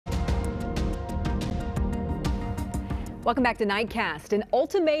Welcome back to Nightcast. An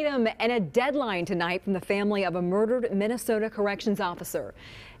ultimatum and a deadline tonight from the family of a murdered Minnesota corrections officer.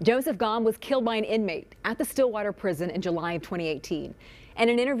 Joseph Gomm was killed by an inmate at the Stillwater prison in July of 2018. In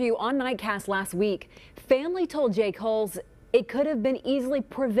an interview on Nightcast last week, family told Jake Walz it could have been easily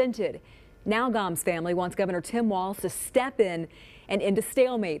prevented. Now Gomm's family wants Governor Walz to step in and end a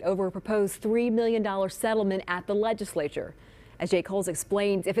stalemate over a proposed $3 million settlement at the legislature. As Jake Walz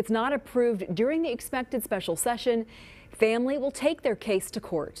explains, if it's not approved during the expected special session, family will take their case to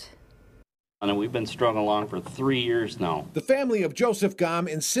court. And we've been struggling along for 3 years now. The family of Joseph Gomm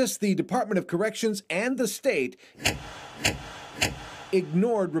insists the Department of Corrections and the state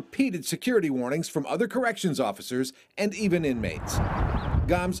ignored repeated security warnings from other corrections officers and even inmates.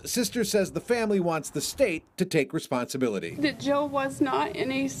 Gomm's sister says the family wants the state to take responsibility. That Joe was not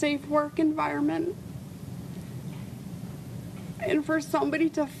in a safe work environment. And for somebody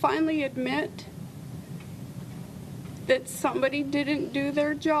to finally admit that somebody didn't do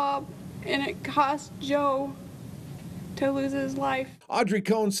their job and it cost Joe to lose his life. Audrey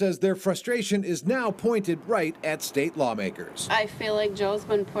Cone says their frustration is now pointed right at state lawmakers. I feel like Joe's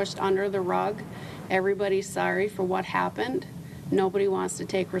been pushed under the rug. Everybody's sorry for what happened. Nobody wants to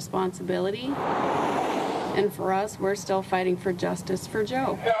take responsibility. And for us, we're still fighting for justice for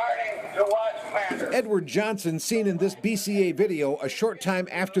Joe. Edward Johnson, seen in this BCA video a short time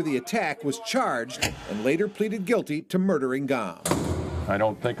after the attack, was charged and later pleaded guilty to murdering Gomm. I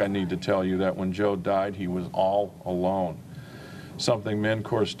don't think I need to tell you that when Joe died, he was all alone. Something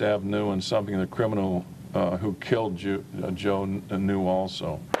MnCorp staff knew and something the criminal who killed Joe knew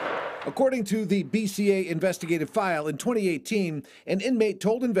also. According to the BCA investigative file, in 2018, an inmate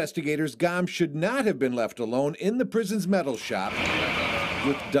told investigators Gomm should not have been left alone in the prison's metal shop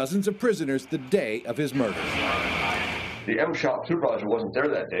with dozens of prisoners the day of his murder. The M shop supervisor wasn't there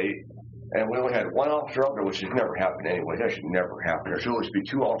that day, and we only had one officer up there, which has never happened anyway. That should never happen. There should always be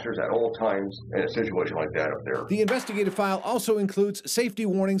two officers at all times in a situation like that up there. The investigative file also includes safety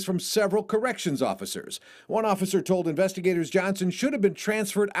warnings from several corrections officers. One officer told investigators Johnson should have been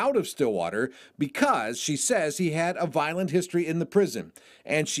transferred out of Stillwater because she says he had a violent history in the prison.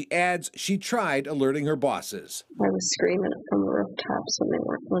 And she adds she tried alerting her bosses. I was screaming it from the rooftops and they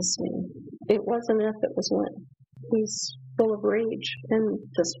weren't listening. It wasn't if, it was when. He's full of rage, and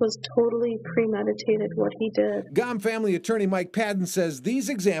this was totally premeditated what he did. Gomm family attorney Mike Padden says these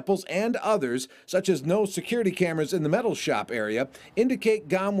examples and others, such as no security cameras in the metal shop area, indicate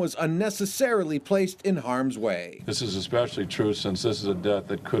Gomm was unnecessarily placed in harm's way. This is especially true since this is a death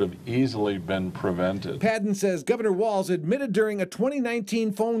that could have easily been prevented. Padden says Governor Walz admitted during a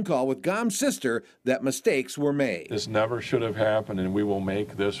 2019 phone call with Gomm's sister that mistakes were made. This never should have happened, and we will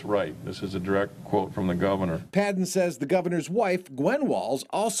make this right. This is a direct quote from the governor. Padden says the governor's wife, Gwen Walz,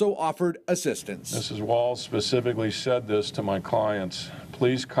 also offered assistance. Mrs. Walz specifically said this to my clients.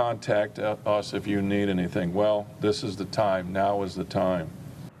 Please contact us if you need anything. Well, this is the time. Now is the time.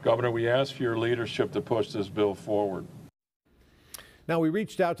 Governor, we ask for your leadership to push this bill forward. Now, we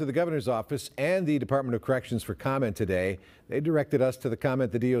reached out to the governor's office and the Department of Corrections for comment today. They directed us to the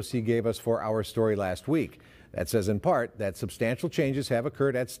comment the DOC gave us for our story last week. That says in part that substantial changes have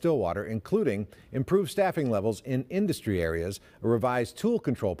occurred at Stillwater, including improved staffing levels in industry areas, a revised tool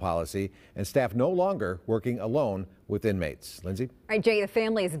control policy, and staff no longer working alone with inmates. Lindsay? All right, Jay, the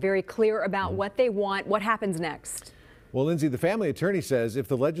family is very clear about what they want. What happens next? Well, Lindsay, the family attorney says if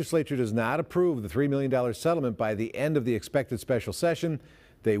the legislature does not approve the $3 million settlement by the end of the expected special session,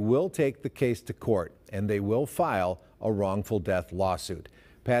 they will take the case to court and they will file a wrongful death lawsuit.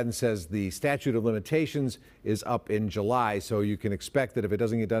 Padden says the statute of limitations is up in July, so you can expect that if it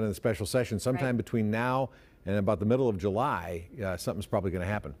doesn't get done in the special session, sometime between now and about the middle of July, something's probably going to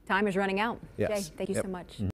happen. Time is running out. Yes. Jay, thank you so much.